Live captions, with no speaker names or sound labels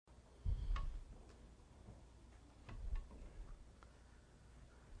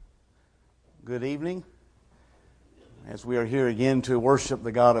Good evening. As we are here again to worship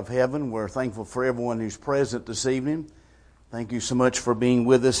the God of heaven, we're thankful for everyone who's present this evening. Thank you so much for being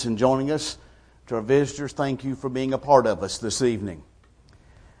with us and joining us. To our visitors, thank you for being a part of us this evening.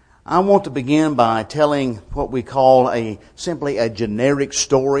 I want to begin by telling what we call simply a generic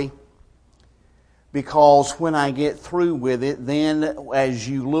story, because when I get through with it, then as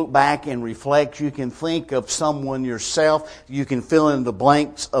you look back and reflect, you can think of someone yourself. You can fill in the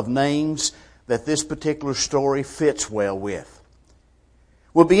blanks of names that this particular story fits well with.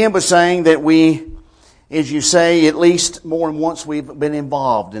 We'll begin by saying that we, as you say, at least more than once we've been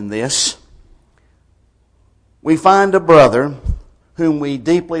involved in this. We find a brother whom we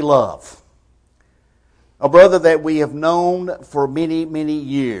deeply love. A brother that we have known for many, many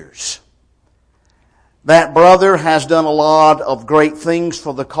years. That brother has done a lot of great things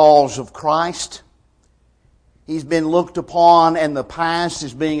for the cause of Christ. He's been looked upon in the past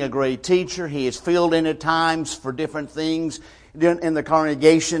as being a great teacher. He is filled in at times for different things in the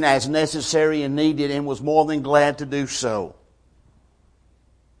congregation as necessary and needed, and was more than glad to do so.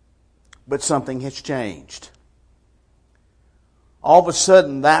 But something has changed. All of a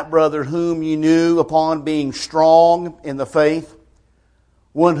sudden, that brother whom you knew upon being strong in the faith,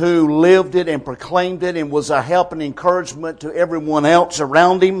 one who lived it and proclaimed it and was a help and encouragement to everyone else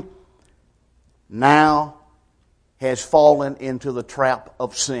around him, now has fallen into the trap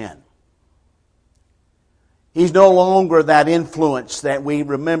of sin. He's no longer that influence that we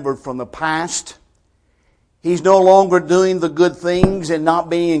remembered from the past. He's no longer doing the good things and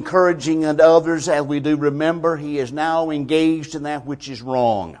not being encouraging unto others as we do remember. He is now engaged in that which is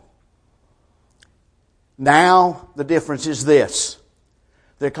wrong. Now the difference is this.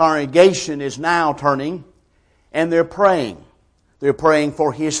 The congregation is now turning and they're praying. They're praying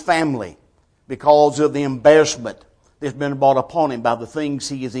for his family because of the embarrassment that's been brought upon him by the things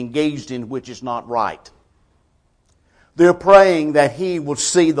he is engaged in, which is not right. They're praying that he will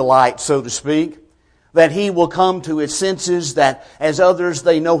see the light, so to speak, that he will come to his senses, that as others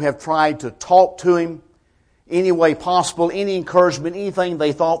they know have tried to talk to him any way possible, any encouragement, anything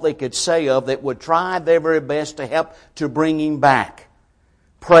they thought they could say of that would try their very best to help to bring him back.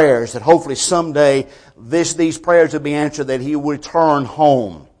 Prayers that hopefully someday these prayers will be answered, that he will return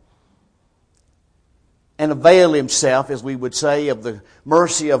home and avail himself, as we would say, of the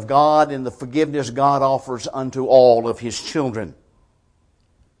mercy of God and the forgiveness God offers unto all of his children.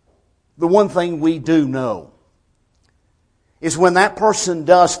 The one thing we do know is when that person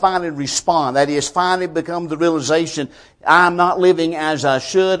does finally respond, that is, finally become the realization, I'm not living as I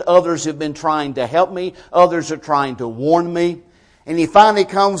should, others have been trying to help me, others are trying to warn me, and he finally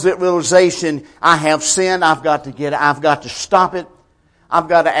comes to that realization, I have sinned, I've got to stop it, I've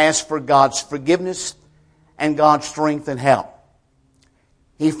got to ask for God's forgiveness and God's strength and help.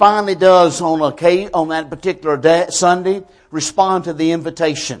 He finally does on that particular day, Sunday, respond to the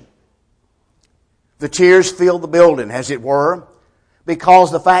invitation. The tears fill the building, as it were,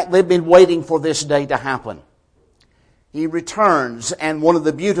 because the fact they've been waiting for this day to happen. He returns, and one of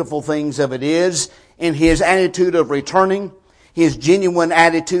the beautiful things of it is, in his attitude of returning, his genuine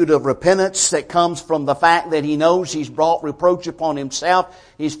attitude of repentance that comes from the fact that he knows he's brought reproach upon himself,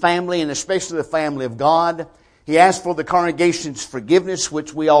 his family, and especially the family of God. He asks for the congregation's forgiveness,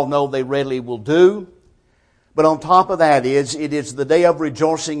 which we all know they readily will do. But on top of that it is the day of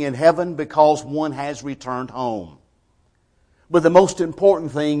rejoicing in heaven because one has returned home. But the most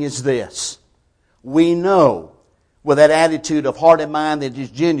important thing is this. We know with that attitude of heart and mind that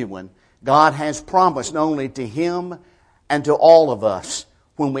is genuine, God has promised not only to him and to all of us,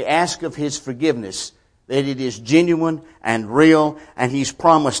 when we ask of his forgiveness, that it is genuine and real, and he's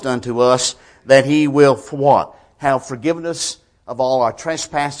promised unto us that he will, for what? Have forgiven us of all our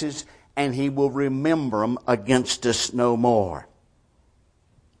trespasses, and he will remember them against us no more.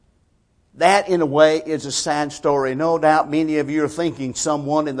 That, in a way, is a sad story. No doubt many of you are thinking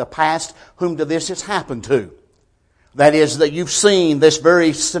someone in the past whom this has happened to. That is, that you've seen this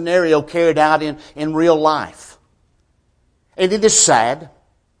very scenario carried out in real life. And it is sad.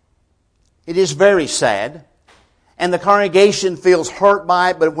 It is very sad. And the congregation feels hurt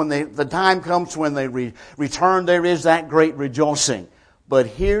by it, but when the time comes when they return, there is that great rejoicing. But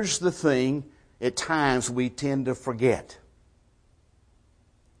here's the thing, at times we tend to forget.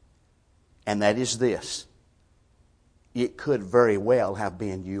 And that is this. It could very well have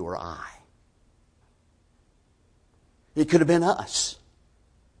been you or I. It could have been us,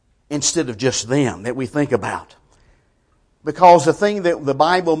 instead of just them that we think about. Because the thing that the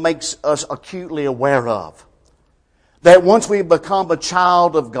Bible makes us acutely aware of, that once we become a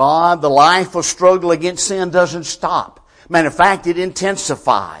child of God, the life of struggle against sin doesn't stop. Matter of fact, it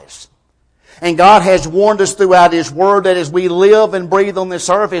intensifies. And God has warned us throughout His Word that as we live and breathe on this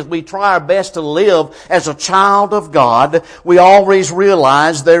earth, as we try our best to live as a child of God, we always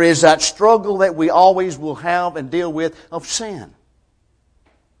realize there is that struggle that we always will have and deal with of sin.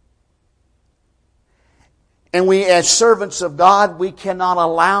 And we, as servants of God, we cannot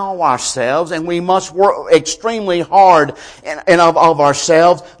allow ourselves, and we must work extremely hard and of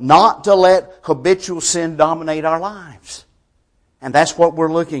ourselves not to let habitual sin dominate our lives. And that's what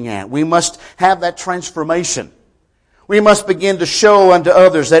we're looking at. We must have that transformation. We must begin to show unto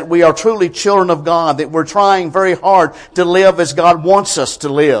others that we are truly children of God, that we're trying very hard to live as God wants us to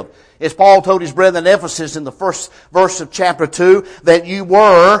live. As Paul told his brethren in Ephesus in the first verse of chapter 2, that you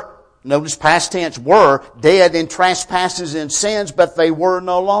were, notice past tense, were dead in trespasses and sins, but they were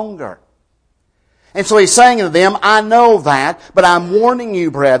no longer. And so he's saying to them, I know that, but I'm warning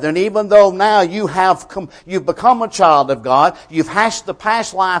you, brethren, even though now you've become a child of God, the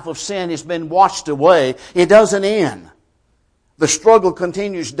past life of sin has been washed away, it doesn't end. The struggle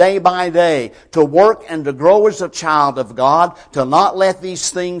continues day by day to work and to grow as a child of God, to not let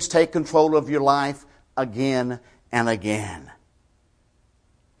these things take control of your life again and again.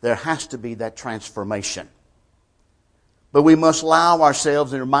 There has to be that transformation. But we must allow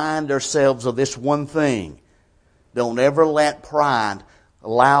ourselves and remind ourselves of this one thing. Don't ever let pride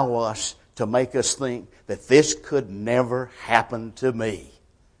allow us to make us think that this could never happen to me.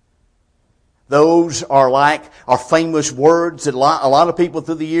 Those are like our famous words that a lot of people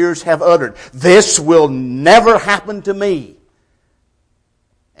through the years have uttered. This will never happen to me.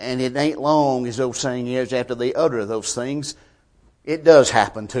 And it ain't long, as the old saying is, after they utter those things, it does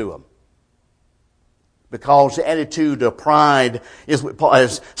happen to them. Because the attitude of pride is,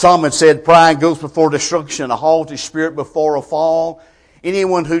 as Solomon said, pride goes before destruction, a haughty spirit before a fall.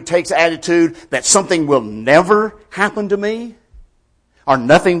 Anyone who takes the attitude that something will never happen to me, or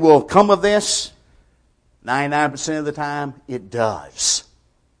nothing will come of this, 99% of the time, it does.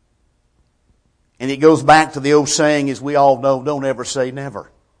 And it goes back to the old saying, as we all know, don't ever say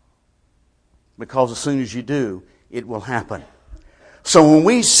never. Because as soon as you do, it will happen. So when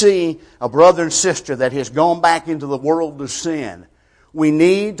we see a brother and sister that has gone back into the world of sin, we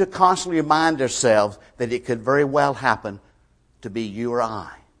need to constantly remind ourselves that it could very well happen to be you or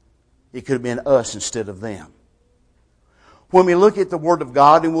I. It could have been us instead of them. When we look at the Word of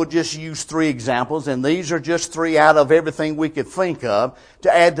God, and we'll just use 3 examples, and these are just 3 out of everything we could think of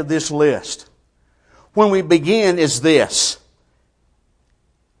to add to this list. When we begin is this.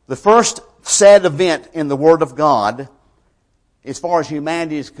 The first sad event in the Word of God, as far as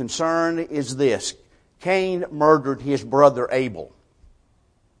humanity is concerned, is this. Cain murdered his brother Abel.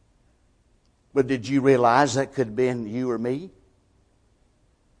 But did you realize that could have been you or me?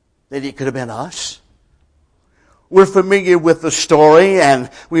 That it could have been us? We're familiar with the story, and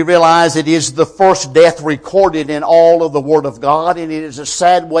we realize it is the first death recorded in all of the Word of God, and it is a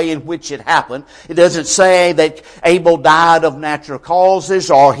sad way in which it happened. It doesn't say that Abel died of natural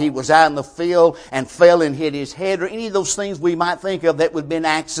causes, or he was out in the field and fell and hit his head, or any of those things we might think of that would have been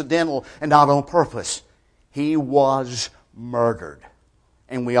accidental and not on purpose. He was murdered,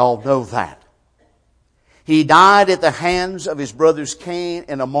 and we all know that. He died at the hands of his brothers Cain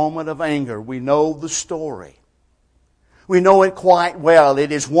in a moment of anger. We know the story. We know it quite well.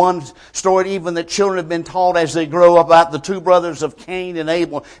 It is one story even that children have been taught as they grow up about the 2 brothers of Cain and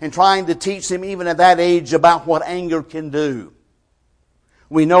Abel, and trying to teach them even at that age about what anger can do.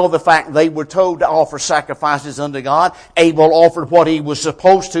 We know the fact they were told to offer sacrifices unto God. Abel offered what he was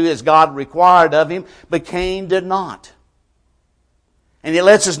supposed to as God required of him, but Cain did not. And it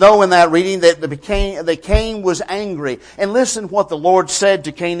lets us know in that reading that Cain was angry. And listen what the Lord said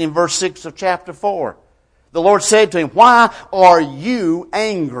to Cain in verse 6 of chapter 4. The Lord said to him, why are you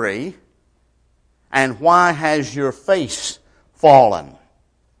angry, and why has your face fallen?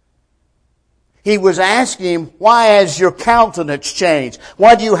 He was asking him, why has your countenance changed?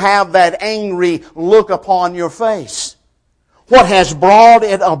 Why do you have that angry look upon your face? What has brought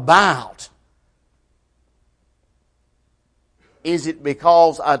it about? Is it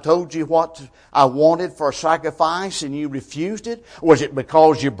because I told you what I wanted for a sacrifice and you refused it? Was it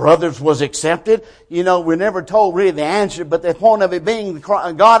because your brother's was accepted? You know, we're never told really the answer, but the point of it being,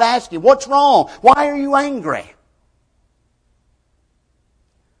 God asked him, what's wrong? Why are you angry?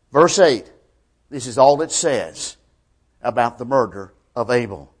 Verse 8, this is all it says about the murder of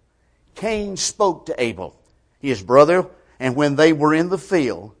Abel. Cain spoke to Abel, his brother, and when they were in the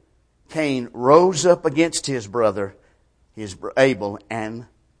field, Cain rose up against his brother, Abel, and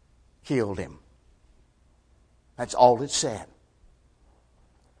killed him. That's all it said.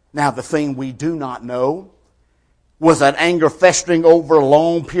 Now the thing we do not know, Was that anger festering over a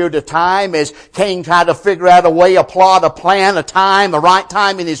long period of time as Cain tried to figure out a way, a plot, a plan, a time, a right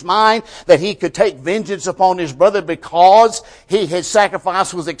time in his mind that he could take vengeance upon his brother because his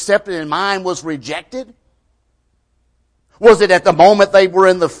sacrifice was accepted and mine was rejected? Was it at the moment they were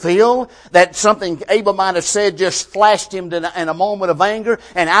in the field that something Abel might have said just flashed him in a moment of anger,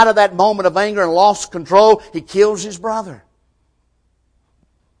 and out of that moment of anger and lost control, he kills his brother?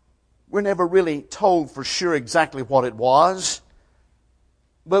 We're never really told for sure exactly what it was.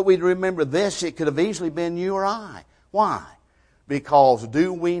 But we remember this, it could have easily been you or I. Why? Because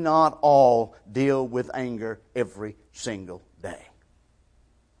do we not all deal with anger every single day?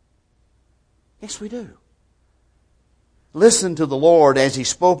 Yes, we do. Listen to the Lord as He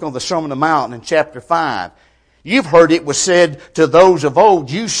spoke on the Sermon on the Mount in chapter 5. You've heard it was said to those of old,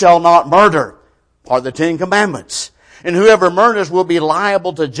 you shall not murder. Part of the Ten Commandments. And whoever murders will be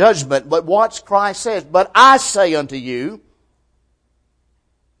liable to judgment. But what Christ says, but I say unto you,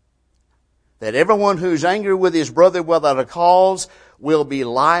 that everyone who's angry with his brother without a cause will be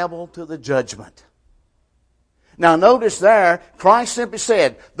liable to the judgment. Now notice there, Christ simply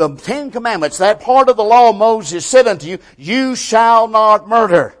said, the Ten Commandments, that part of the law of Moses said unto you, you shall not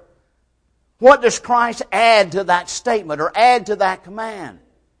murder. What does Christ add to that statement or add to that command?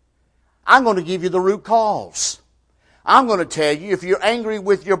 I'm going to give you the root cause. I'm going to tell you, if you're angry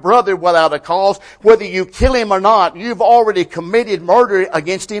with your brother without a cause, whether you kill him or not, you've already committed murder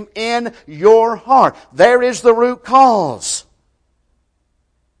against him in your heart. There is the root cause.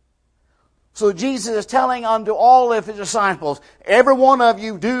 So Jesus is telling unto all of His disciples, every one of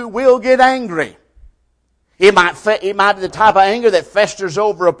you will get angry. It might be the type of anger that festers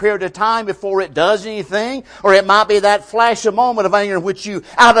over a period of time before it does anything. Or it might be that flash of moment of anger in which you,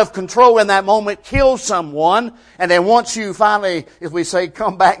 out of control in that moment, kill someone. And then once you finally, if we say,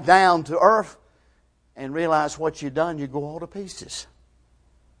 come back down to earth and realize what you've done, you go all to pieces.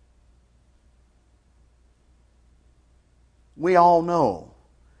 We all know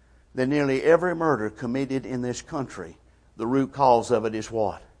that nearly every murder committed in this country, the root cause of it is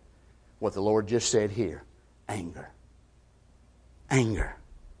what? What the Lord just said here. Anger. Anger.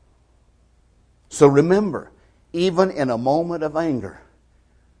 So remember, even in a moment of anger,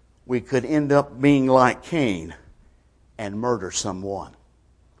 we could end up being like Cain and murder someone.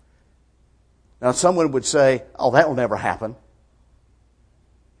 Now someone would say, oh, that will never happen.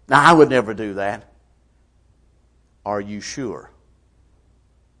 Now I would never do that. Are you sure?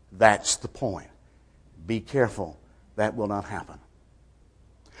 That's the point. Be careful. That will not happen.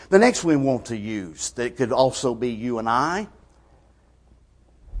 The next we want to use, that could also be you and I,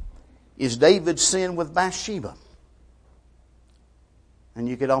 is David's sin with Bathsheba. And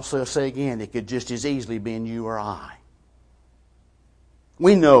you could also say again, it could just as easily be in you or I.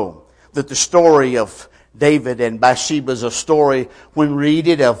 We know that the story of David and Bathsheba is a story, when we read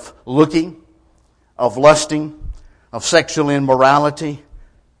it, of looking, of lusting, of sexual immorality,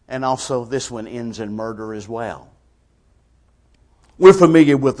 and also this one ends in murder as well. We're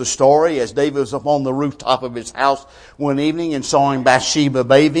familiar with the story as David was up on the rooftop of his house one evening and saw Bathsheba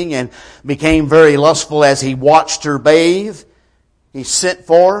bathing and became very lustful as he watched her bathe. He sent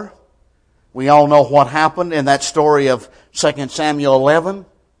for her. We all know what happened in that story of 2 Samuel 11.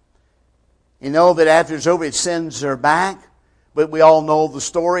 You know that after it's over, it sends her back. But we all know the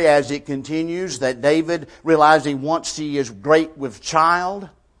story as it continues, that David, realizing once he is great with child,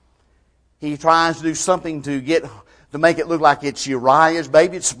 he tries to do something to make it look like it's Uriah's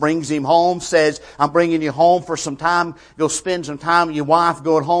baby. It brings him home, says, I'm bringing you home for some time. Go spend some time with your wife.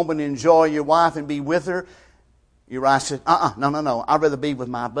 Go at home and enjoy your wife and be with her. Uriah said, no. I'd rather be with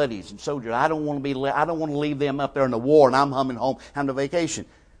my buddies and soldiers. I don't want to leave them up there in the war and I'm coming home, having a vacation.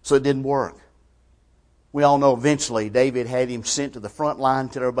 So it didn't work. We all know eventually David had him sent to the front line,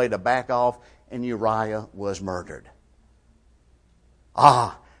 tell everybody to back off, and Uriah was murdered.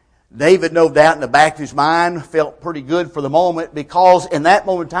 David, no doubt in the back of his mind, felt pretty good for the moment, because in that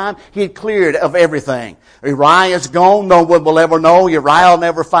moment in time, he had cleared of everything. Uriah's gone. No one will ever know. Uriah will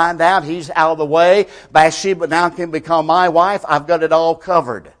never find out. He's out of the way. Bathsheba now can become my wife. I've got it all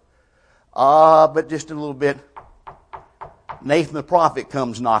covered. But just a little bit, Nathan the prophet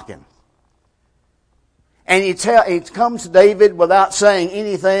comes knocking. And he comes to David without saying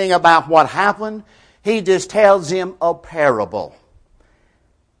anything about what happened. He just tells him a parable.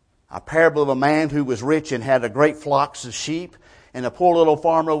 A parable of a man who was rich and had a great flocks of sheep, and a poor little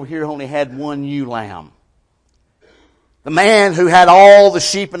farmer over here only had one ewe lamb. The man who had all the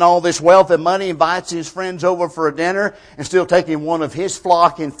sheep and all this wealth and money invites his friends over for a dinner, and still taking one of his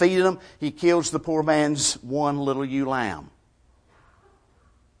flock and feeding them, he kills the poor man's one little ewe lamb.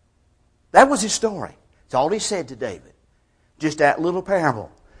 That was his story. That's all he said to David. Just that little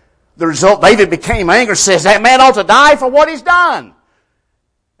parable. The result, David became angry, says that man ought to die for what he's done.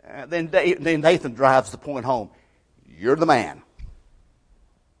 Then Nathan drives the point home. You're the man.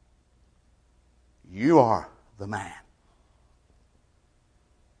 You are the man.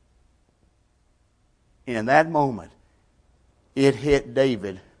 In that moment, it hit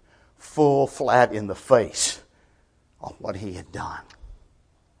David full flat in the face of what he had done.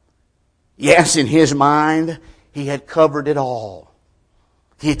 Yes, in his mind, he had covered it all.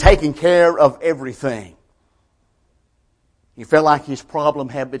 He had taken care of everything. He felt like his problem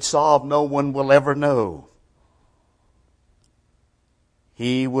had been solved. No one will ever know.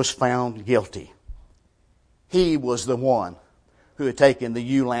 He was found guilty. He was the one who had taken the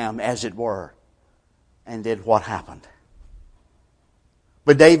ewe lamb, as it were, and did what happened.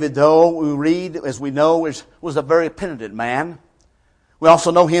 But David, though, we read, as we know, was a very penitent man. We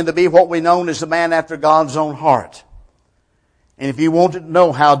also know him to be what we know as a man after God's own heart. And if you wanted to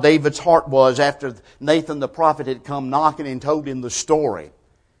know how David's heart was after Nathan the prophet had come knocking and told him the story,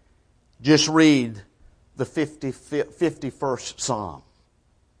 just read the 51st Psalm.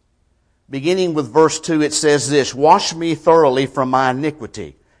 Beginning with verse 2, it says this, "Wash me thoroughly from my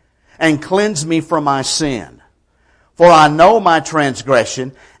iniquity, and cleanse me from my sin. For I know my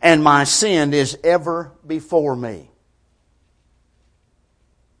transgression, and my sin is ever before me."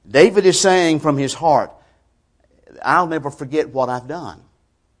 David is saying from his heart, I'll never forget what I've done.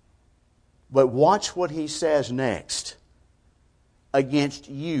 But watch what he says next. Against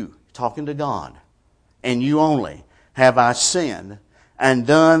you, talking to God, and you only, have I sinned and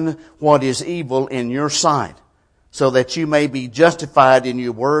done what is evil in your sight, so that you may be justified in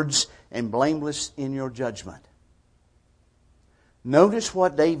your words and blameless in your judgment. Notice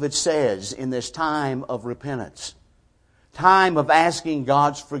what David says in this time of repentance, time of asking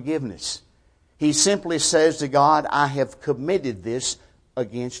God's forgiveness. He simply says to God, I have committed this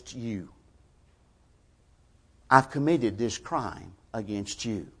against you. I've committed this crime against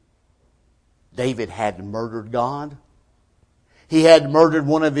you. David hadn't murdered God. He hadn't murdered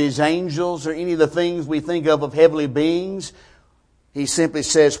one of his angels or any of the things we think of heavenly beings. He simply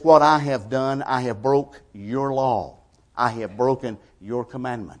says, what I have done, I have broke your law. I have broken your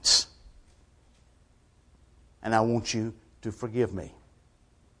commandments. And I want you to forgive me.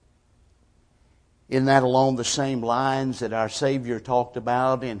 Isn't that along the same lines that our Savior talked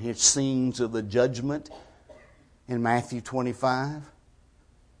about in His scenes of the judgment in Matthew 25?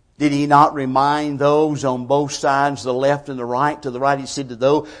 Did He not remind those on both sides, the left and the right? To the right He said to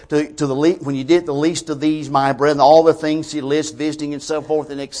those, when you did the least of these, my brethren, all the things He lists, visiting and so forth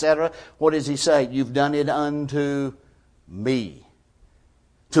and etc. What does He say? You've done it unto me.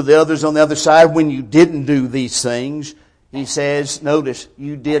 To the others on the other side, when you didn't do these things, He says, notice,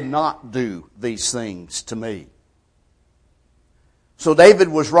 you did not do these things to me. So David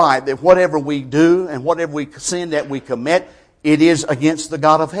was right that whatever we do and whatever sin that we commit, it is against the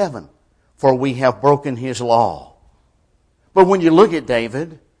God of heaven, for we have broken His law. But when you look at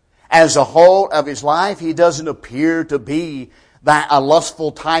David, as a whole of his life, he doesn't appear to be a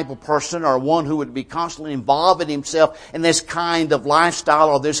lustful type of person or one who would be constantly involving himself in this kind of lifestyle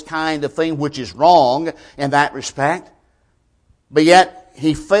or this kind of thing, which is wrong in that respect. But yet,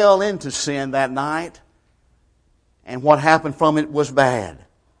 he fell into sin that night, and what happened from it was bad.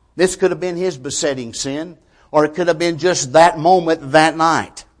 This could have been his besetting sin, or it could have been just that moment, that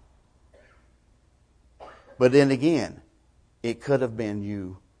night. But then again, it could have been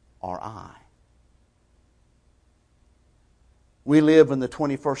you or I. We live in the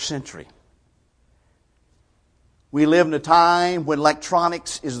 21st century. We live in a time when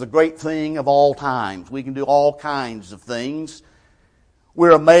electronics is the great thing of all times. We can do all kinds of things.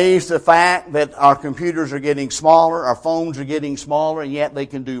 We're amazed at the fact that our computers are getting smaller, our phones are getting smaller, and yet they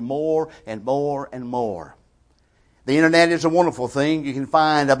can do more and more and more. The internet is a wonderful thing. You can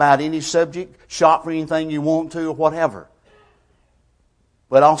find about any subject, shop for anything you want to, or whatever.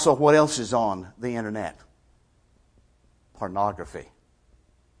 But also, what else is on the internet? Pornography.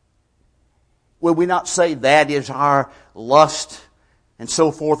 Will we not say that is our lust and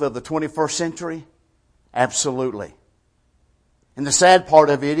so forth of the 21st century? Absolutely. And the sad part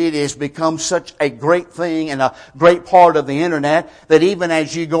of it, it has become such a great thing and a great part of the internet that even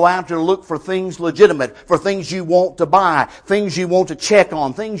as you go out to look for things legitimate, for things you want to buy, things you want to check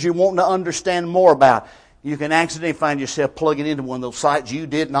on, things you want to understand more about, you can accidentally find yourself plugging into one of those sites you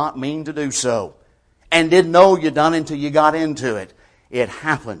did not mean to do so and didn't know you done until you got into it. It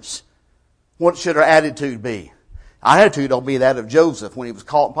happens. What should our attitude be? Our attitude will be that of Joseph when he was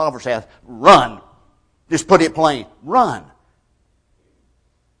caught in Potiphar's house. Run. Just put it plain. Run.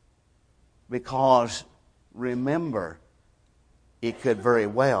 Because remember, it could very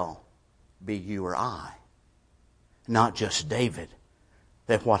well be you or I, not just David,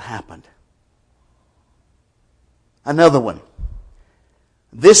 that what happened. Another one.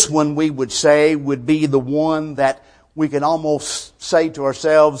 This one we would say would be the one that we can almost say to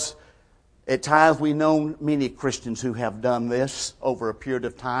ourselves, at times we know many Christians who have done this over a period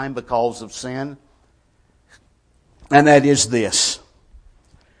of time because of sin. And that is this.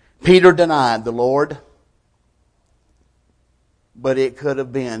 Peter denied the Lord, but it could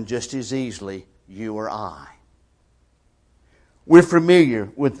have been just as easily you or I. We're familiar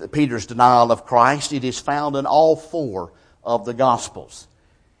with Peter's denial of Christ. It is found in all 4 of the Gospels.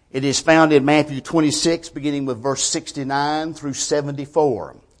 It is found in Matthew 26, beginning with verse 69 through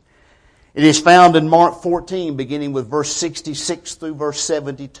 74. It is found in Mark 14, beginning with verse 66 through verse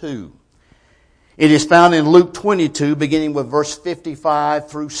 72. It is found in Luke 22, beginning with verse 55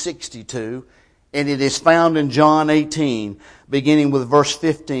 through 62. And it is found in John 18, beginning with verse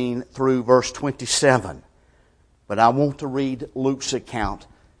 15 through verse 27. But I want to read Luke's account,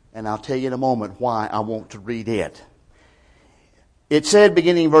 and I'll tell you in a moment why I want to read it. It said,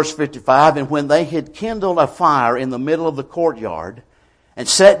 beginning verse 55, and when they had kindled a fire in the middle of the courtyard and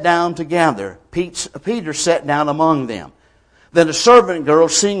sat down together, Peter sat down among them. Then a servant girl,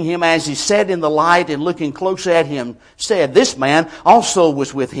 seeing him as he sat in the light and looking close at him, said, this man also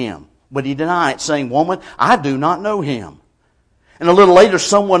was with him. But he denied, saying, woman, I do not know him. And a little later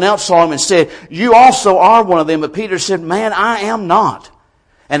someone else saw him and said, you also are one of them. But Peter said, man, I am not.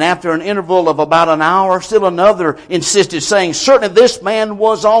 And after an interval of about an hour, still another insisted, saying, certainly this man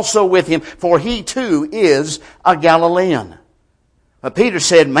was also with him, for he too is a Galilean. But Peter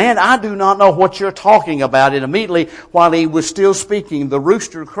said, man, I do not know what you're talking about. And immediately, while he was still speaking, the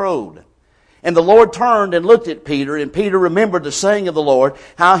rooster crowed. And the Lord turned and looked at Peter, and Peter remembered the saying of the Lord,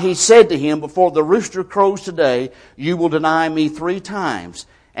 how he said to him, before the rooster crows today, you will deny me 3 times.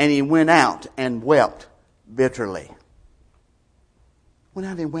 And he went out and wept bitterly. Went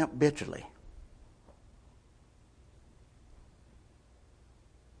out and wept bitterly.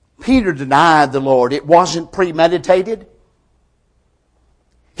 Peter denied the Lord. It wasn't premeditated.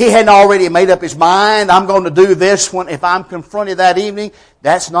 He hadn't already made up his mind, I'm going to do this if I'm confronted that evening.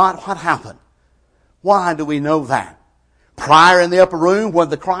 That's not what happened. Why do we know that? Prior in the upper room, when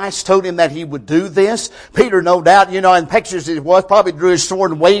the Christ told him that he would do this, Peter, no doubt, in pictures it was, probably drew his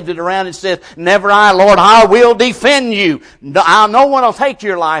sword and waved it around and said, never I, Lord, I will defend you. No one will take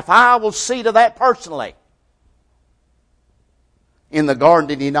your life. I will see to that personally. In the garden,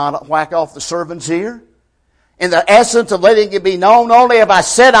 did he not whack off the servant's ear? In the essence of letting it be known, only if I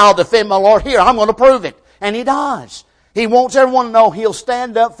said I'll defend my Lord, here, I'm going to prove it. And he does. He wants everyone to know he'll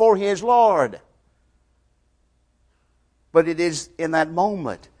stand up for his Lord. But it is in that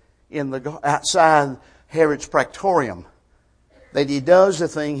moment, outside Herod's Praetorium, that he does the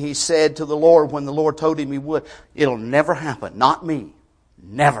thing he said to the Lord when the Lord told him he would. It'll never happen. Not me.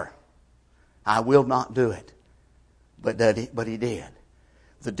 Never. I will not do it. But he did.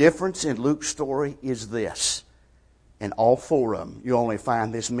 The difference in Luke's story is this. In all 4 of them, you only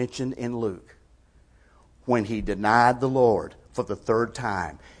find this mentioned in Luke. When he denied the Lord for the 3rd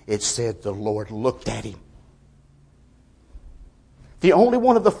time, it said the Lord looked at him. The only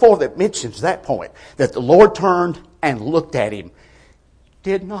one of the 4 that mentions that point, that the Lord turned and looked at him,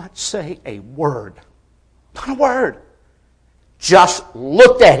 did not say a word. Not a word. Just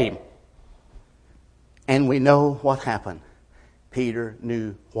looked at him. And we know what happened. Peter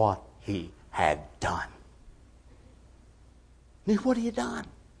knew what he had done. Knew what he had done.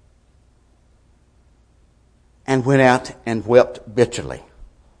 And went out and wept bitterly.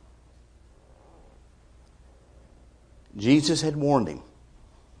 Jesus had warned him.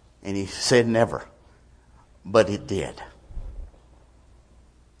 And he said never. But it did.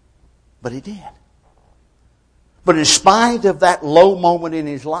 But he did. But in spite of that low moment in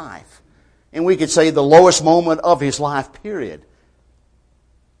his life, and we could say the lowest moment of his life, period,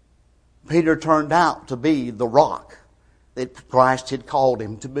 Peter turned out to be the rock that Christ had called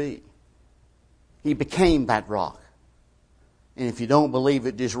him to be. He became that rock. And if you don't believe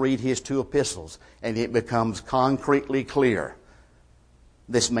it, just read his 2 epistles, and it becomes concretely clear.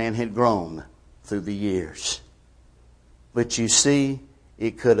 This man had grown through the years. But you see,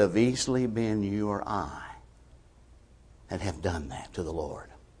 it could have easily been you or I that have done that to the Lord.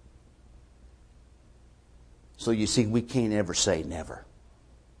 So you see, we can't ever say never.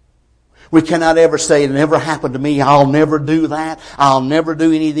 We cannot ever say, it never happened to me, I'll never do that, I'll never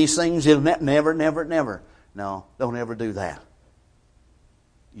do any of these things, it'll never, never, never. No, don't ever do that.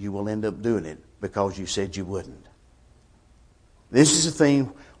 You will end up doing it because you said you wouldn't. This is the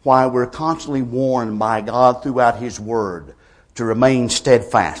thing why we're constantly warned by God throughout His Word to remain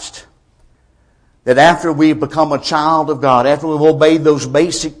steadfast. That after we've become a child of God, after we've obeyed those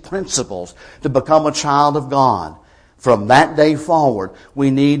basic principles to become a child of God, from that day forward, we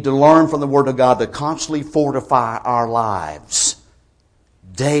need to learn from the Word of God to constantly fortify our lives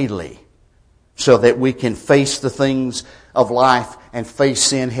daily so that we can face the things of life and face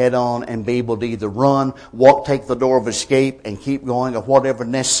sin head on and be able to either run, walk, take the door of escape, and keep going, or whatever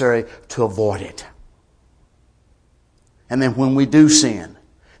necessary to avoid it. And then when we do sin,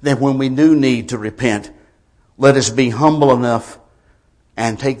 then when we do need to repent, let us be humble enough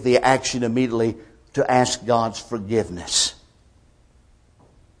and take the action immediately to ask God's forgiveness.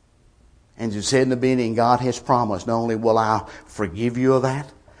 And as you said in the beginning, God has promised, not only will I forgive you of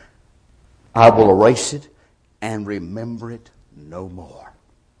that, I will erase it and remember it no more.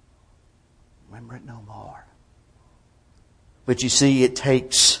 Remember it no more. But you see, it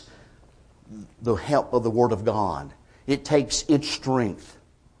takes the help of the Word of God. It takes its strength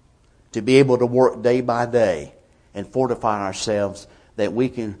to be able to work day by day and fortify ourselves that we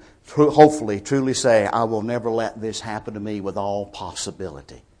can hopefully truly say, I will never let this happen to me with all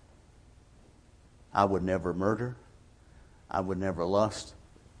possibility. I would never murder. I would never lust.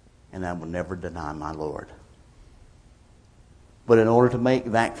 And I would never deny my Lord. But in order to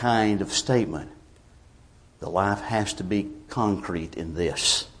make that kind of statement, the life has to be concrete in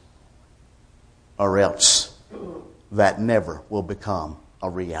this, or else that never will become a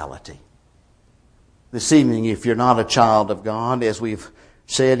reality. This evening, if you're not a child of God, as we've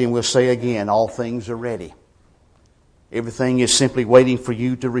said and we'll say again, all things are ready. Everything is simply waiting for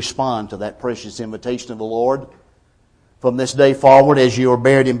you to respond to that precious invitation of the Lord. From this day forward, as you are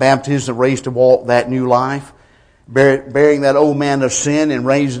buried in baptism, raised to walk that new life, bearing that old man of sin and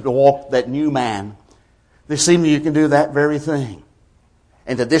raised to walk that new man, this evening you can do that very thing.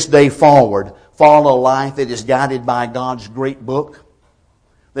 And to this day forward, follow a life that is guided by God's great book,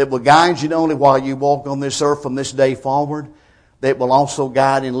 that will guide you not only while you walk on this earth from this day forward, that will also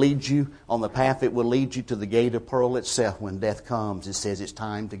guide and lead you on the path that will lead you to the gate of pearl itself when death comes. It says it's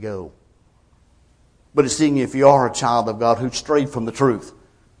time to go. But it's seeing if you are a child of God who strayed from the truth,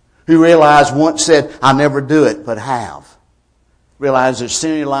 who realized once said, I never do it, but have. Realize there's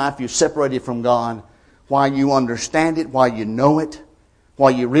sin in your life, you're separated from God. While you understand it, while you know it,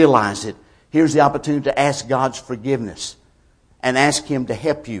 while you realize it, here's the opportunity to ask God's forgiveness and ask Him to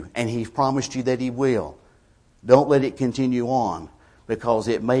help you. And He's promised you that He will. Don't let it continue on, because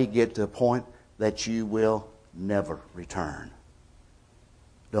it may get to a point that you will never return.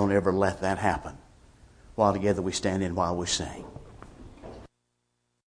 Don't ever let that happen. While together we stand in while we sing.